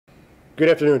Good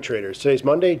afternoon, traders. Today's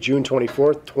Monday, June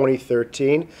 24th,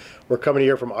 2013. We're coming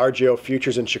here from RJO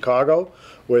Futures in Chicago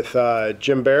with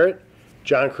Jim Barrett,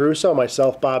 John Caruso,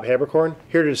 myself, Bob Haberkorn,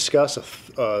 here to discuss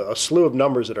a slew of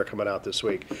numbers that are coming out this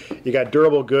week. You got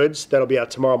durable goods. That'll be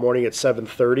out tomorrow morning at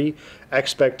 7:30.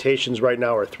 Expectations right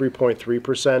now are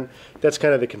 3.3%. That's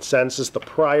kind of the consensus. The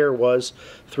prior was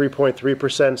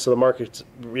 3.3%, so the market's,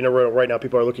 right now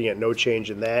people are looking at no change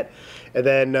in that. And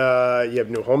then you have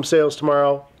new home sales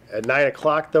tomorrow. At 9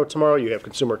 o'clock, though, tomorrow, you have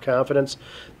consumer confidence.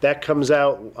 That comes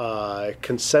out,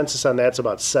 consensus on that's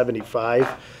about 75.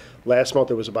 Last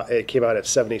month, it came out at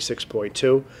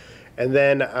 76.2. And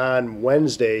then on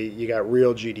Wednesday, you got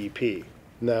real GDP.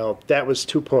 Now, that was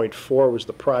 2.4 was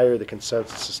the prior. The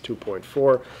consensus is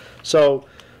 2.4. So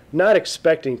not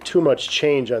expecting too much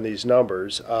change on these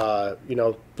numbers.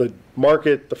 The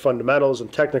market, the fundamentals, and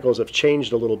technicals have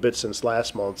changed a little bit since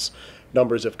last month's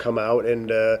numbers have come out,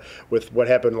 and with what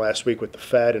happened last week with the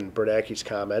Fed and Bernanke's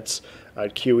comments on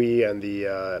QE and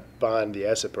the bond, the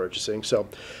asset purchasing. So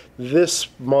this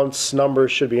month's numbers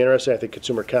should be interesting. I think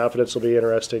consumer confidence will be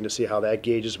interesting to see how that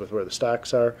gauges with where the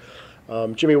stocks are.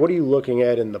 Jimmy, what are you looking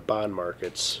at in the bond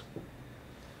markets?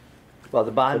 Well,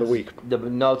 the bonds, for the week. The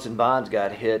notes and bonds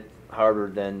got hit harder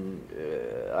than,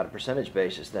 on a percentage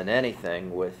basis, than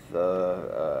anything with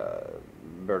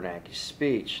Bernanke's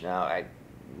speech. Now, I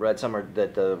read somewhere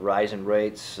that the rise in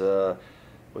rates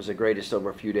was the greatest over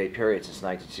a few-day period since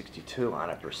 1962 on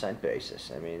a percent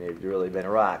basis. I mean, they've really been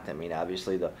rocked. I mean,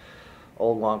 obviously the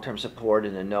old long-term support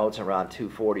in the notes around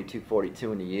 240,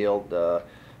 242 in the yield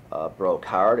broke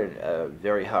hard and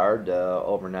very hard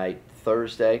overnight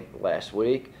Thursday last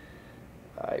week.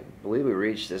 I believe we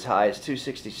reached as high as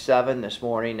 267 this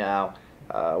morning. Now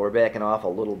we're backing off a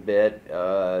little bit.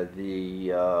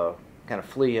 The kind of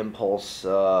flea impulse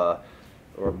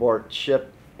or abort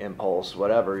ship impulse,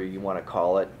 whatever you want to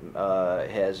call it,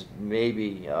 has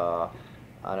maybe on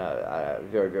a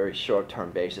very, very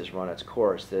short-term basis run its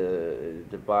course.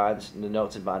 The bonds, the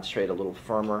notes and bonds trade a little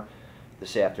firmer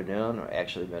this afternoon. We've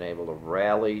actually been able to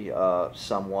rally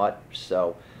somewhat.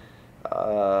 So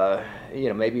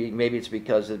maybe it's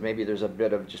because maybe there's a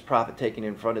bit of just profit taking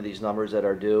in front of these numbers that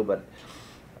are due. But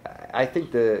I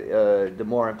think the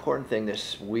more important thing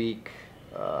this week,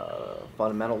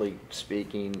 fundamentally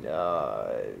speaking,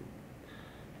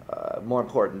 more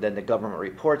important than the government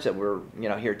reports that we're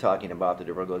here talking about, the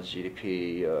durable goods,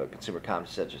 GDP, consumer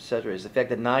confidence, et cetera, is the fact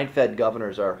that 9 Fed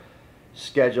governors are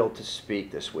scheduled to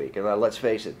speak this week. And let's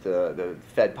face it, the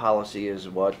Fed policy is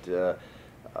what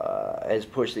has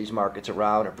pushed these markets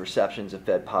around, or perceptions of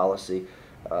Fed policy.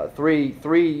 Three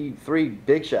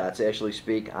big shots actually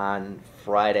speak on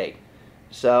Friday.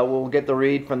 So we'll get the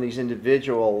read from these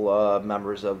individual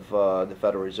members of the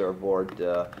Federal Reserve Board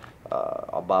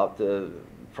about the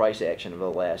price action of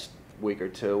the last week or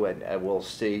two, and we'll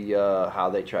see how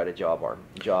they try to job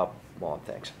on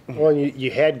things. Well,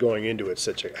 you had going into it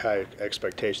such a high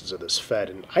expectations of this Fed,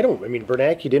 and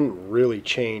Bernanke didn't really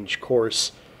change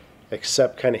course,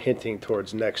 except kind of hinting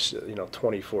towards next,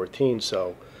 2014.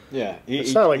 So. Yeah,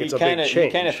 it's not like it's a big change. He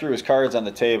kind of threw his cards on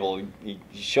the table. He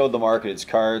showed the market his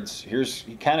cards.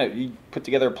 He put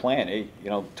together a plan. Hey,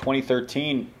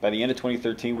 2013, by the end of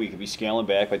 2013, we could be scaling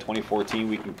back. By 2014,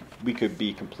 we could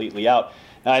be completely out.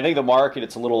 Now, I think the market,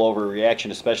 it's a little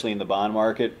overreaction, especially in the bond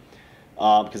market,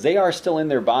 because they are still in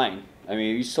there buying. I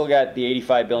mean, you still got the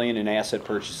 $85 billion in asset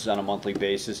purchases on a monthly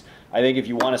basis. I think if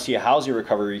you want to see a housing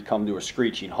recovery come to a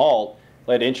screeching halt,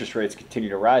 let interest rates continue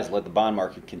to rise, let the bond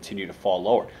market continue to fall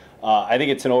lower. I think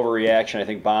it's an overreaction. I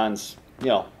think bonds,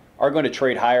 are going to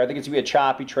trade higher. I think it's going to be a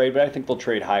choppy trade, but I think they'll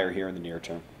trade higher here in the near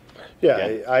term.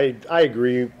 Yeah, I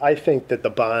agree. I think that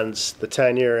the bonds, the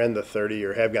 10-year and the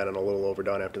 30-year, have gotten a little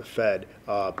overdone after the Fed.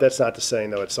 That's not to say,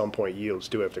 though, at some point yields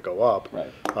do have to go up. Right.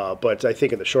 But I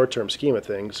think in the short-term scheme of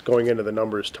things, going into the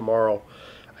numbers tomorrow,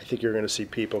 I think you're going to see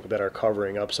people that are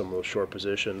covering up some of those short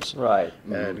positions. Right.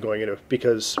 And going into,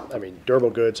 because, durable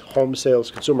goods, home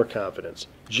sales, consumer confidence,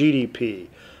 GDP.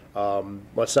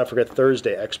 Let's not forget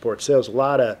Thursday, export sales. A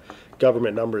lot of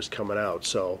government numbers coming out.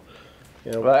 So,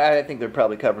 well, I think they're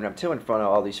probably covering up, too, in front of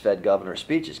all these Fed governor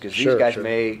speeches, because these guys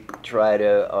may try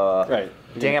to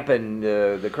dampen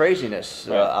the craziness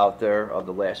out there of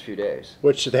the last few days.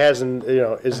 Which it hasn't,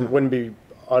 wouldn't be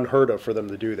unheard of for them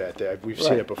to do that. We've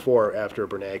seen it before after a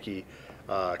Bernanke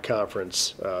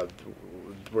conference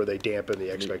where they dampen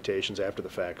the expectations after the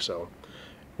fact. So,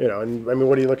 and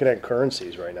what are you looking at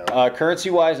currencies right now?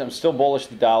 Currency-wise, I'm still bullish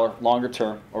the dollar, longer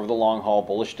term, over the long haul,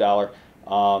 bullish dollar.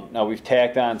 Now, we've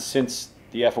tacked on, since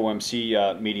the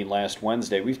FOMC meeting last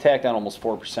Wednesday, we've tacked on almost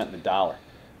 4% in the dollar.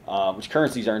 which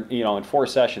currencies aren't, in 4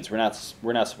 sessions, we're not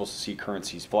supposed to see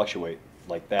currencies fluctuate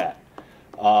like that.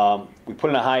 We put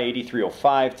in a high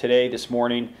 83.05 today, this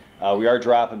morning. We are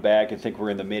dropping back. I think we're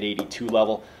in the mid 82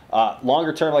 level.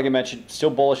 Longer term, like I mentioned, still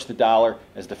bullish the dollar.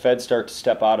 As the Fed start to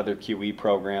step out of their QE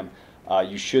program,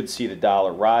 you should see the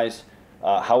dollar rise.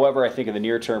 However, I think in the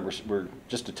near term, we're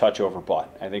just a touch overbought.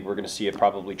 I think we're going to see it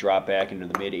probably drop back into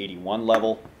the mid 81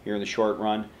 level here in the short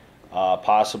run.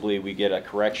 Possibly we get a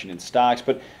correction in stocks,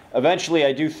 but eventually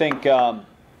I do think the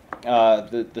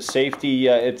safety,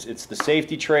 it's the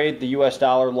safety trade, the U.S.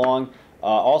 dollar long.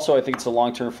 Also, I think it's a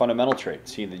long-term fundamental trade,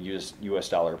 seeing the U.S.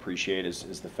 dollar appreciate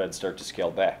as the Fed start to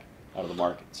scale back out of the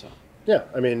market. So yeah,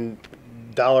 I mean,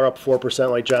 dollar up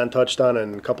 4%, like John touched on,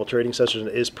 in a couple trading sessions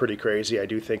is pretty crazy. I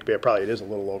do think probably it is a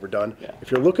little overdone. Yeah. If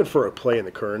you're looking for a play in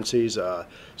the currencies,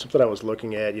 something I was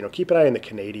looking at, keep an eye on the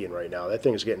Canadian right now. That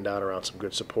thing is getting down around some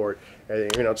good support.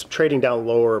 And, it's trading down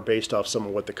lower based off some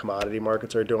of what the commodity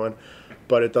markets are doing,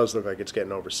 but it does look like it's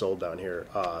getting oversold down here.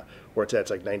 Where it's at,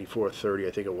 it's like 94.30,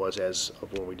 I think it was, as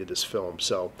of when we did this film.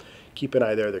 So keep an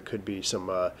eye there. There could be some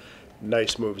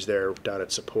nice moves there down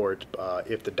at support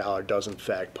if the dollar does in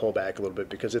fact pull back a little bit,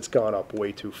 because it's gone up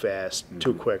way too fast,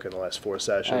 too quick in the last 4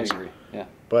 sessions. I agree. Yeah.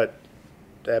 But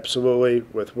absolutely,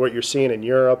 with what you're seeing in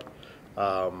Europe,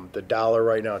 the dollar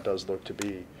right now does look to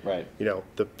be right.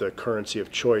 The currency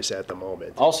of choice at the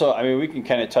moment. Also, I mean, we can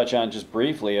kind of touch on just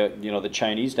briefly, the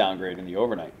Chinese downgrade in the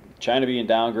overnight. China being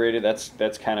downgraded,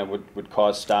 that's kind of what would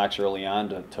cause stocks early on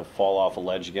to fall off a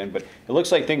ledge again. But it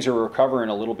looks like things are recovering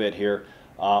a little bit here.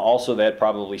 Also, that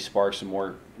probably sparks some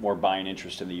more buying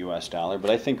interest in the U.S. dollar.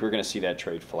 But I think we're going to see that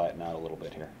trade flatten out a little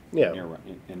bit here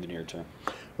in the near term.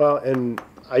 Well, and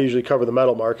I usually cover the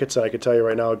metal markets, and I can tell you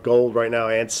right now, gold right now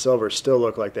and silver still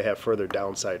look like they have further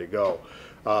downside to go.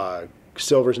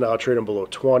 Silver's now trading below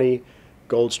 20.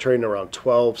 Gold's trading around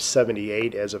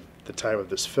 12.78 as of the time of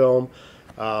this film.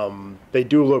 They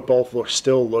do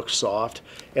still look soft,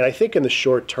 and I think in the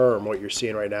short term, what you're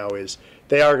seeing right now is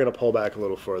they are going to pull back a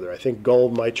little further. I think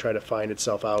gold might try to find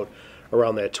itself out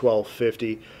around that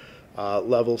 12.50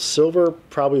 level. Silver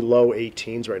probably low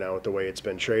 18s right now with the way it's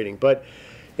been trading, but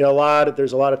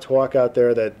there's a lot of talk out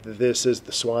there that this is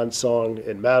the swan song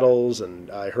in metals, and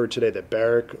I heard today that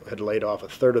Barrett had laid off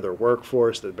 1/3 of their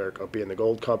workforce, that Barrett being the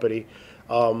gold company.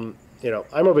 I'm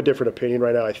of a different opinion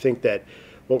right now. I think that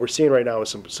what we're seeing right now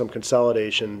is some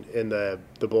consolidation in the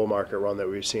bull market run that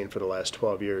we've seen for the last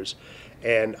 12 years.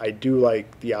 And I do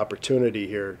like the opportunity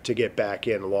here to get back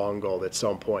in long gold at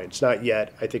some point. It's not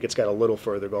yet. I think it's got a little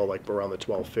further go, like around the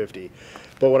 12.50.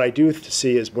 But what I do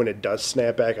see is when it does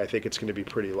snap back, I think it's going to be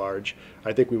pretty large.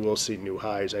 I think we will see new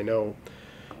highs. I know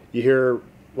you hear,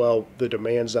 well, the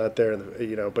demand's not there,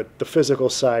 but the physical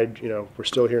side, we're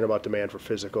still hearing about demand for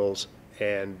physicals.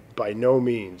 And by no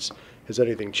means has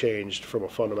anything changed from a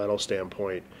fundamental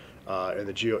standpoint. And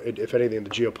if anything, the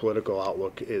geopolitical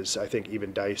outlook is, I think,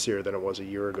 even dicier than it was a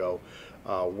year ago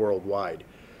worldwide.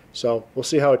 So we'll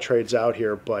see how it trades out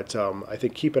here, but I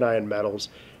think keep an eye on metals.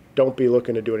 Don't be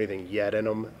looking to do anything yet in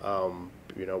them.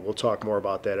 We'll talk more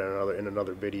about that in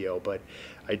another video, but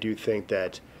I do think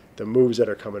that the moves that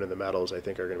are coming in the metals, I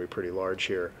think, are going to be pretty large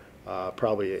here,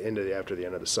 probably after the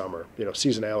end of the summer.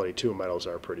 Seasonality too, metals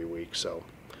are pretty weak, so.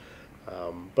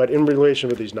 But in relation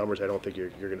with these numbers, I don't think you're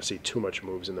going to see too much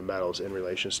moves in the metals in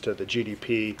relation to the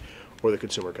GDP or the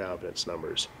consumer confidence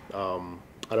numbers. I don't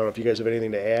know if you guys have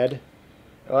anything to add.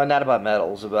 Well, not about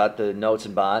metals, about the notes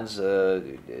and bonds.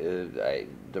 The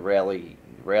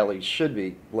rally should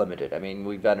be limited. I mean,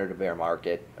 we've entered a bear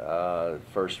market.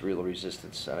 First real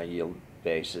resistance on a yield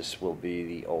basis will be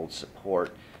the old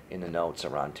support in the notes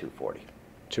around 240.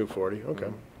 240, okay.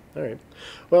 Mm-hmm. All right.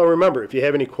 Well, remember, if you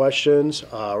have any questions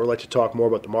or would like to talk more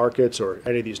about the markets or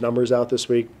any of these numbers out this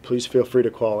week, please feel free to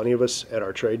call any of us at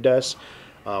our trade desk.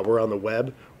 We're on the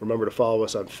web. Remember to follow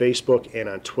us on Facebook and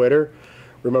on Twitter.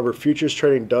 Remember, futures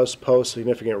trading does pose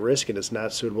significant risk and is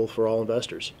not suitable for all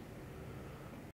investors.